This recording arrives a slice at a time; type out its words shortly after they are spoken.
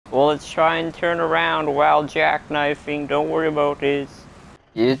let's try and turn around while jackknifing. Don't worry about this.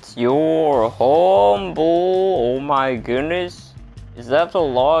 It's your humble. Oh my goodness. Is that the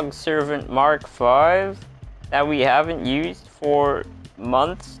log servant Mark V that we haven't used for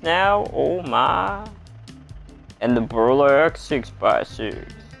months now? Oh my. And the Burlak 6x6.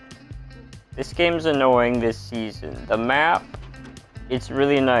 This game's annoying this season. The map, it's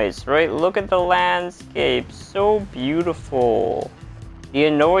really nice, right? Look at the landscape, so beautiful. The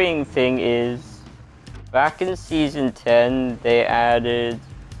annoying thing is, back in season 10, they added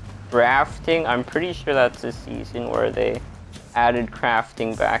crafting. I'm pretty sure that's the season where they added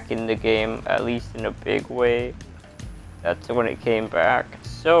crafting back in the game, at least in a big way. That's when it came back.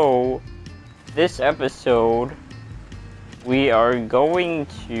 So, this episode, we are going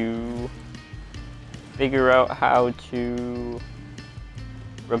to figure out how to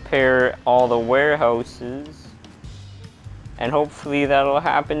repair all the warehouses, and hopefully that'll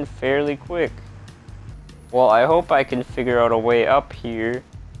happen fairly quick. Well, I hope I can figure out a way up here.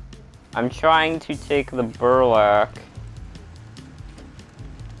 I'm trying to take the Burlak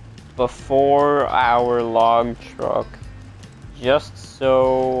before our log truck, just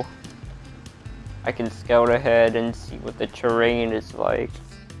so I can scout ahead and see what the terrain is like.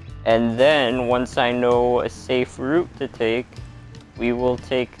 And then, once I know a safe route to take, we will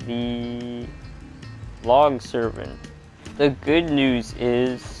take the log servant. The good news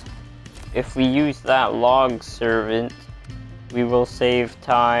is, if we use that log servant, we will save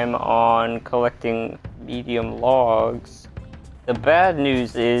time on collecting medium logs. The bad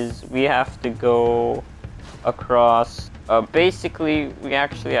news is, we have to go across, basically, we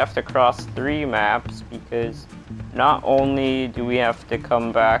actually have to cross 3 maps, because not only do we have to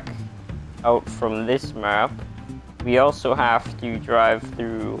come back out from this map, we also have to drive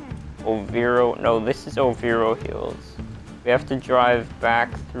through Oviro. No, this is Oviro Hills. We have to drive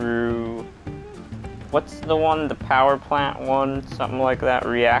back through, what's the one? The power plant one? Something like that.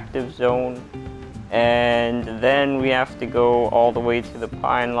 Reactive zone. And then we have to go all the way to the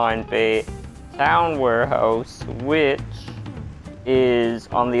Pineline Bay town warehouse, which is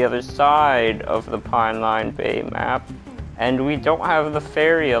on the other side of the Pineline Bay map. And we don't have the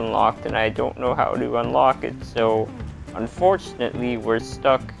ferry unlocked, and I don't know how to unlock it, so unfortunately we're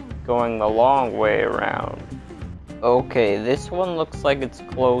stuck going the long way around. Okay, this one looks like it's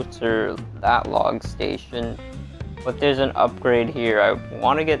closer, that log station, but there's an upgrade here. I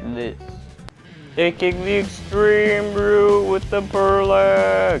want to get this. Taking the extreme route with the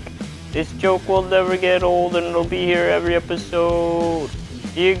Burlak. This joke will never get old, and it'll be here every episode.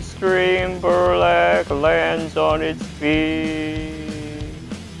 The extreme Burlak lands on its feet.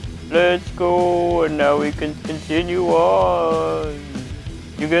 Let's go, and now we can continue on.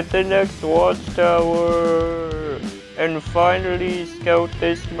 You get the next watchtower, and finally scout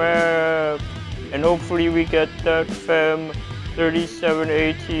this map. And hopefully we get that FEM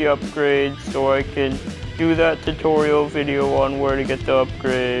 3780 upgrade so I can do that tutorial video on where to get the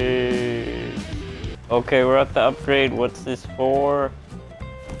upgrade. Okay, we're at the upgrade. What's this for?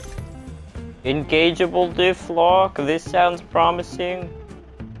 Engageable diff lock. This sounds promising.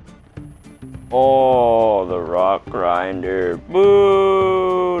 Oh, the rock grinder.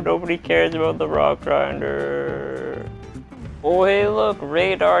 Boo! Nobody cares about the rock grinder. Oh, hey, look,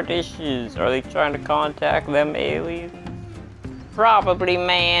 radar dishes. Are they trying to contact them aliens? Probably,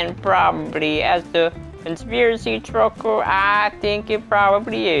 man, probably. As the conspiracy trucker, I think it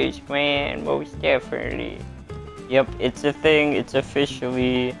probably is, man. Most definitely. Yep, it's a thing. It's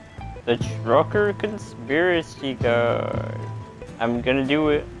officially the trucker conspiracy guy. I'm gonna do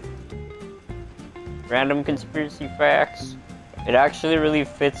it. Random conspiracy facts. It actually really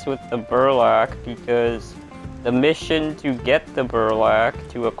fits with the Burlak, because the mission to get the Burlak,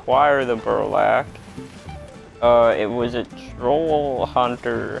 to acquire the Burlak, it was a troll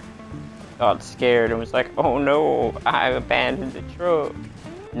hunter got scared and was like, oh no, I abandoned the truck.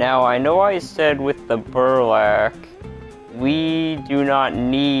 Now, I know I said with the Burlak, we do not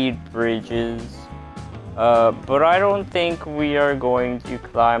need bridges, but I don't think we are going to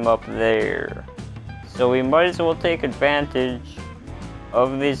climb up there. So we might as well take advantage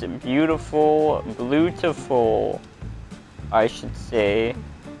of this beautiful, I should say,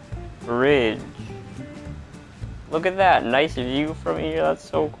 bridge. Look at that, nice view from here, that's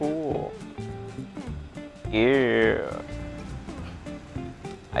so cool. Yeah.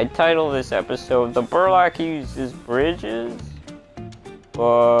 I titled this episode, The Burlak Uses Bridges,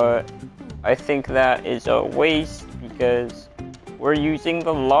 but I think that is a waste because we're using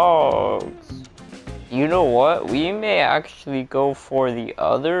the logs. You know what? We may actually go for the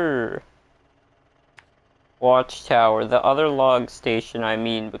other watchtower, the other log station I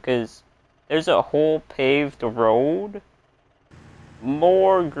mean, because there's a whole paved road.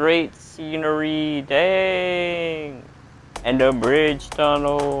 More great scenery, dang! And a bridge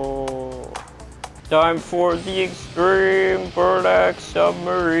tunnel. Time for the extreme Burlak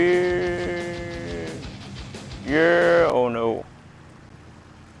submarine. Yeah, oh no.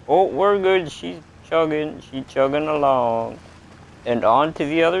 Oh, we're good, she's chugging along. And on to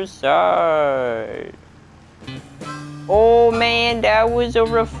the other side. Oh man, that was a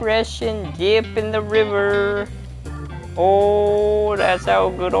refreshing dip in the river. Oh, that's how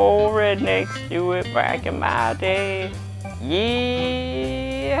good old rednecks do it back in my day.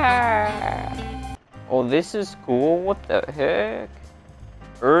 Yeah. Oh, this is cool. What the heck?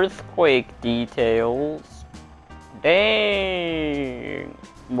 Earthquake details. Dang.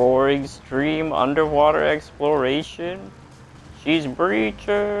 More extreme underwater exploration. She's breaching.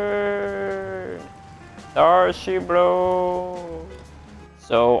 There she blows.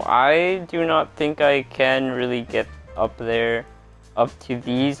 So I do not think I can really get up there, up to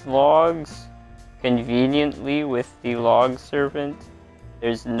these logs, conveniently with the log servant.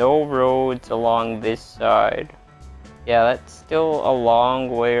 There's no roads along this side. Yeah, that's still a long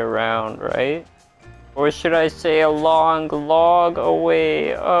way around, right? Or should I say a long log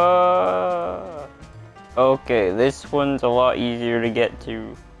away? Okay, this one's a lot easier to get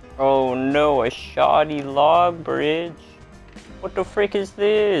to. Oh no, a shoddy log bridge. What the frick is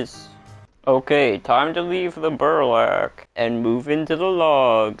this? Okay, time to leave the Burlak and move into the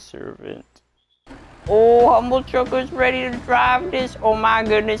log servant. Oh, Humble Trucker's ready to drive this. Oh my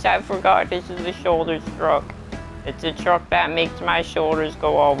goodness, I forgot this is the shoulders truck. It's a truck that makes my shoulders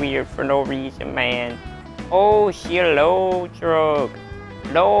go all weird for no reason, man. Oh, she a low truck.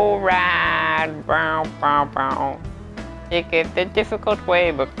 Low ride. Bow, bow, bow. Take it the difficult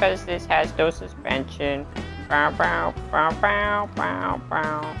way because this has no suspension. Bow, bow, bow, bow, bow,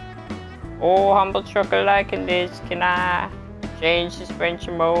 bow. Oh, Humble Trucker liking this. Can I change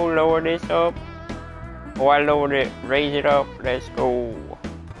suspension mode, lower this up? Oh, I lowered it, raise it up, let's go.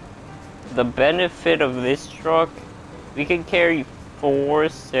 The benefit of this truck, we can carry 4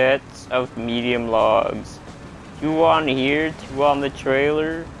 sets of medium logs. 2 on here, 2 on the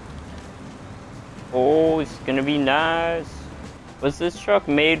trailer. Oh, it's gonna be nice. Was this truck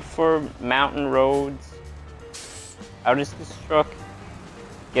made for mountain roads? How does this truck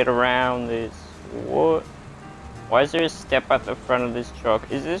get around this? What? Why is there a step at the front of this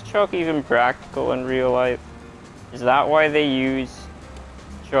truck? Is this truck even practical in real life? Is that why they use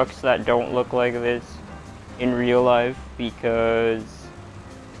trucks that don't look like this in real life? Because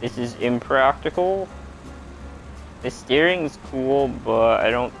this is impractical? The steering's cool, but I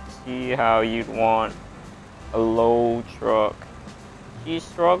don't see how you'd want a low truck. She's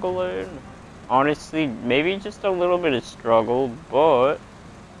struggling. Honestly, maybe just a little bit of struggle, but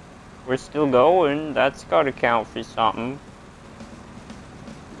we're still going. That's gotta count for something.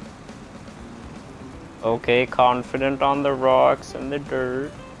 Okay, confident on the rocks and the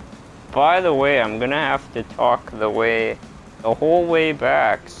dirt. By the way, I'm gonna have to talk the whole way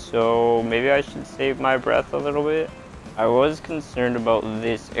back, so maybe I should save my breath a little bit. I was concerned about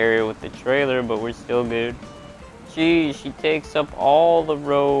this area with the trailer, but we're still good. Geez, she takes up all the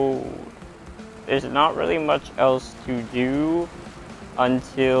road. There's not really much else to do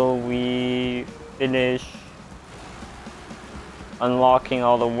until we finish unlocking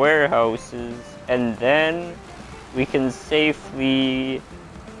all the warehouses, and then we can safely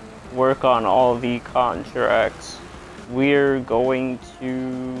work on all the contracts. We're going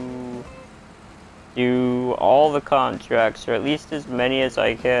to do all the contracts, or at least as many as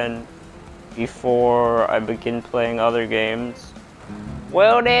I can, before I begin playing other games.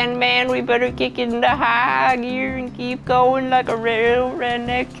 Well then, man, we better kick it into high gear and keep going like a real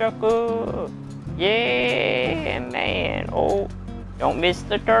redneck trucker. Yeah, man. Oh, don't miss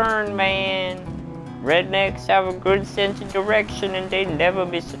the turn, man. Rednecks have a good sense of direction and they never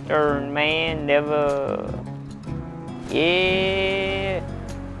miss a turn, man. Never. Yeah.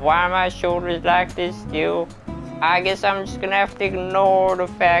 Why are my shoulders like this still? I guess I'm just gonna have to ignore the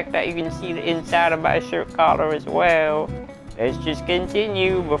fact that you can see the inside of my shirt collar as well. Let's just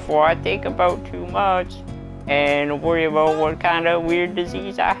continue before I think about too much and worry about what kind of weird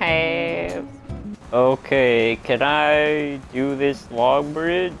disease I have. Okay, can I do this log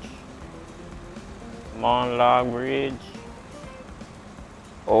bridge? Come on, log bridge.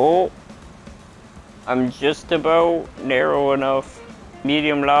 Oh, I'm just about narrow enough.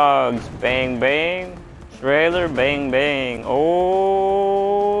 Medium logs, bang bang. Trailer, bang bang.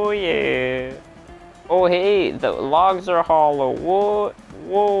 Oh yeah. Oh hey, the logs are hollow. What?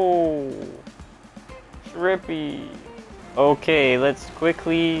 Whoa. trippy. Okay, let's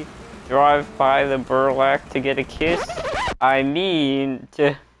quickly drive by the Burlak to get a kiss. I mean,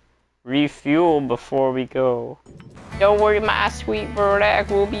 to refuel before we go. Don't worry, my sweet Burlak.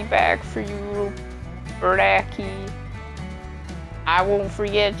 We'll be back for you, Burlaky. I won't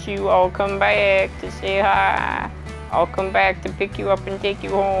forget you. I'll come back to say hi. I'll come back to pick you up and take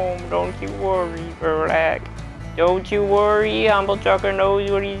you home. Don't you worry, Burlak. Don't you worry. Humble Trucker knows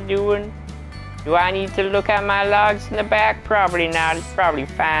what he's doing. Do I need to look at my logs in the back? Probably not. It's probably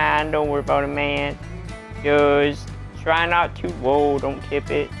fine. Don't worry about it, man. Just try not to. Whoa, don't tip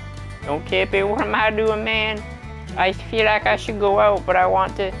it. Don't tip it. What am I doing, man? I feel like I should go out, but I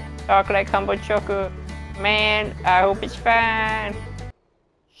want to talk like Humble Trucker. Man, I hope it's fine.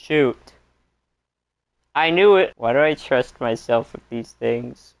 Shoot. I knew it. Why do I trust myself with these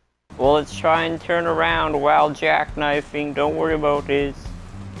things? Well, let's try and turn around while jackknifing. Don't worry about this.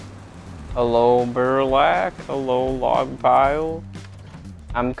 Hello, Burlak. Hello, log pile.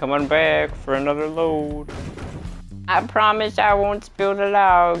 I'm coming back for another load. I promise I won't spill the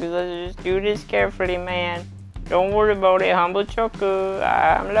logs. Let's just do this carefully, man. Don't worry about it, Humble Trucker.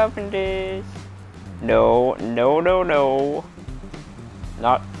 I'm loving this. No, no, no, no.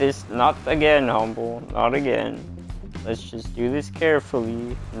 Not this, not again, Humble. Not again. Let's just do this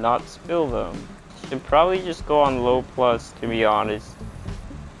carefully, not spill them. Should probably just go on low plus, to be honest,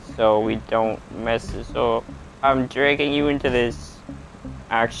 so we don't mess this up. I'm dragging you into this.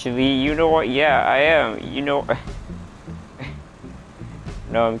 Actually, you know what? Yeah, I am. You know.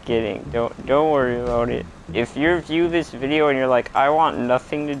 No, I'm kidding. Don't worry about it. If you view this video and you're like, I want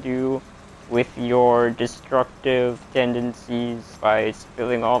nothing to do with your destructive tendencies by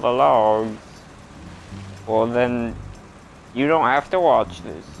spilling all the logs, well then, you don't have to watch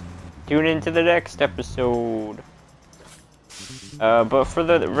this. Tune into the next episode. But for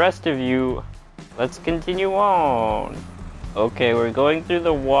the rest of you, let's continue on. Okay, we're going through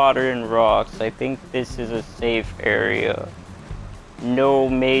the water and rocks. I think this is a safe area. No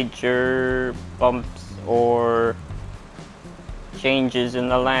major bumps or changes in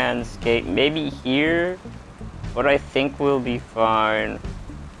the landscape. Maybe here, but I think we'll be fine.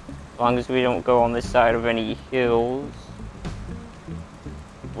 As long as we don't go on the side of any hills.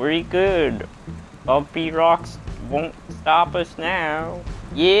 We're good. Bumpy rocks won't stop us now.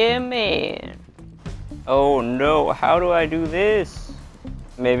 Yeah, man. Oh no, how do I do this?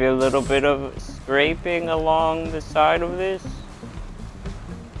 Maybe a little bit of scraping along the side of this?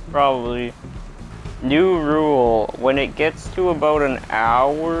 Probably. New rule, when it gets to about an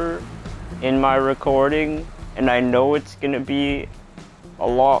hour in my recording, and I know it's gonna be a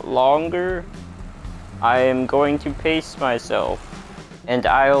lot longer, I am going to pace myself, and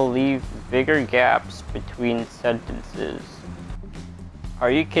I'll leave bigger gaps between sentences. Are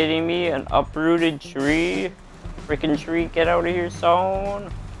you kidding me? An uprooted tree? Frickin' tree, get out of here,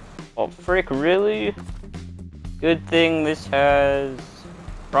 son. Oh, frick, really? Good thing this has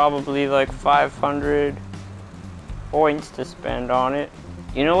probably like 500 points to spend on it.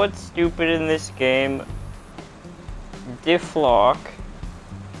 You know what's stupid in this game? Difflock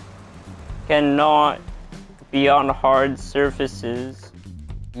cannot be on hard surfaces,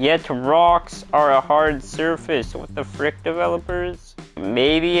 yet rocks are a hard surface. What the frick, developers?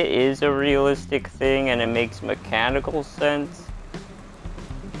 Maybe it is a realistic thing and it makes mechanical sense,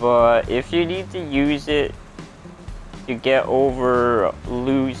 but if you need to use it to get over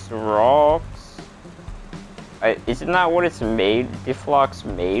loose rocks, isn't that what it's made? Difflock's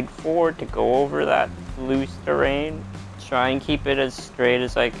made for, to go over that loose terrain. Try and keep it as straight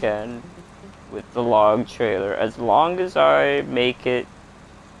as I can with the log trailer. As long as I make it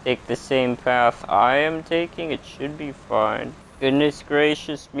take the same path I am taking, it should be fine. Goodness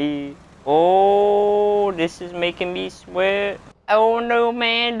gracious me. Oh, this is making me sweat. Oh no,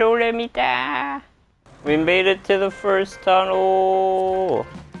 man, don't let me die. We made it to the first tunnel.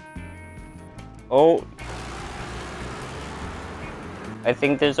 Oh. I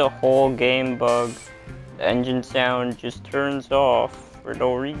think there's a whole game bug. The engine sound just turns off for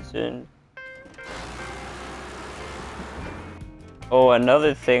no reason. Oh,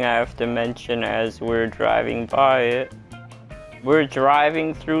 another thing I have to mention as we're driving by it. We're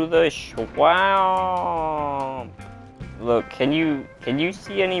driving through the swamp. Look, can you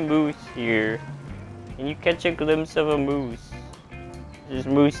see any moose here? Can you catch a glimpse of a moose? This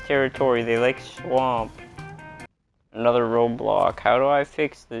is moose territory. They like swamp. Another roadblock. How do I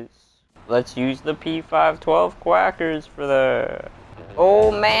fix this? Let's use the P512 quackers for that. Oh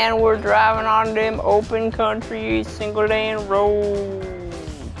man, we're driving on them open country single lane roads.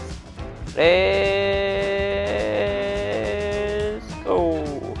 Let's go.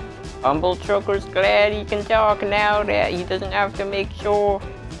 Humble Trucker's glad he can talk now that he doesn't have to make sure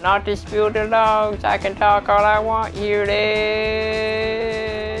not to spill the logs. I can talk all I want here.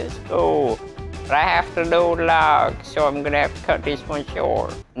 Let's go. But I have to load logs, so I'm gonna have to cut this one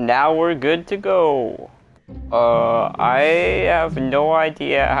short. Now we're good to go. I have no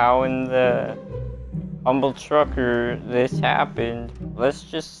idea how in the Humble Trucker this happened. Let's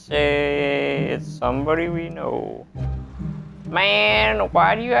just say it's somebody we know. Man,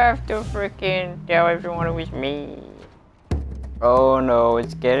 why do you have to freaking tell everyone it was me? Oh no,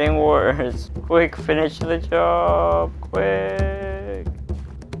 it's getting worse. Quick, finish the job, quick.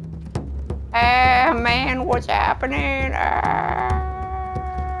 Ah, man, what's happening? Ah.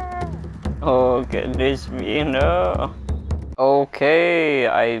 Oh goodness me, no. Okay,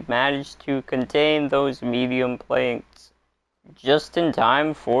 I managed to contain those medium planks just in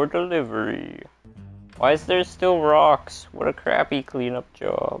time for delivery. Why is there still rocks? What a crappy cleanup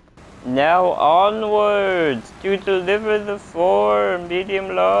job. Now onwards to deliver the 4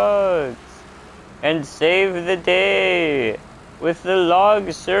 medium logs and save the day with the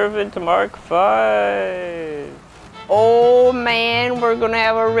log servant Mark 5. Oh man, we're gonna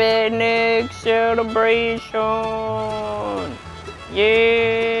have a redneck celebration.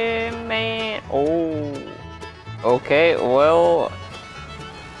 Yeah, man. Oh. Okay, well,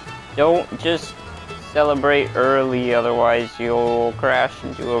 don't just celebrate early, otherwise you'll crash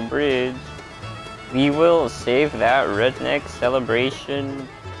into a bridge. We will save that redneck celebration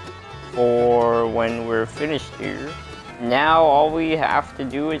for when we're finished here. Now all we have to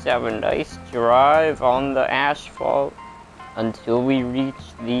do is have a nice drive on the asphalt until we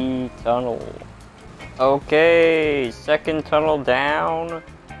reach the tunnel. Okay, second tunnel down,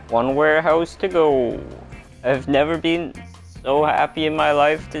 1 warehouse to go. I've never been so happy in my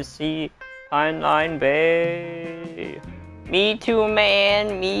life to see Pine Line Bay. Me too,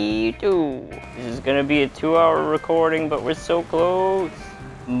 man, me too. This is gonna be a 2-hour recording, but we're so close.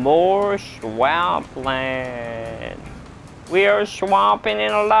 More swampland. We are swamping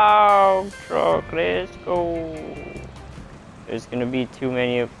in a log truck. Let's go. There's gonna be too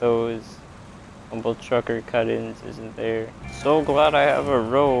many of those Humble Trucker cut-ins, isn't there? So glad I have a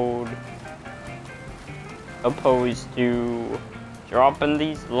road, opposed to dropping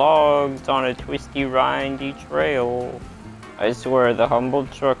these logs on a twisty, windy trail. I swear the Humble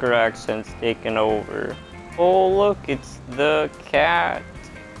Trucker accent's taken over. Oh look, it's the cat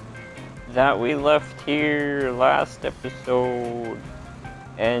that we left here last episode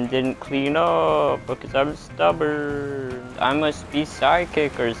and didn't clean up because I'm stubborn. I must be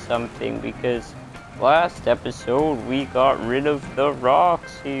psychic or something, because last episode we got rid of the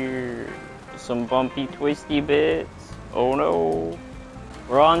rocks here. Some bumpy, twisty bits. Oh no.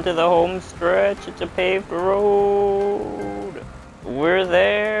 We're on to the home stretch. It's a paved road. We're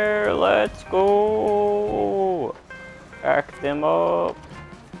there. Let's go. Pack them up.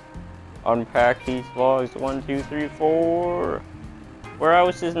 Unpack these logs. 1, 2, 3, 4.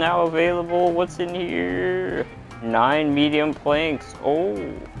 Warehouse is now available. What's in here? 9 medium planks. Oh.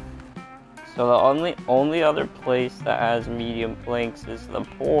 So the only other place that has medium planks is the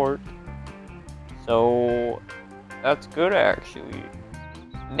port. So that's good actually.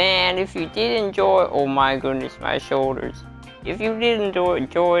 Man, if you did enjoy, oh my goodness, my shoulders. If you did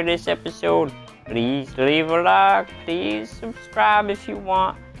enjoy this episode, please leave a like, please subscribe if you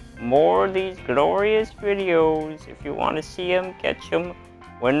want more of these glorious videos. If you want to see them, catch them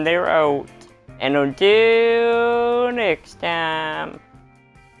when they're out. And until next time,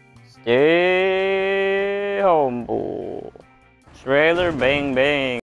 stay humble. Trailer bang bang.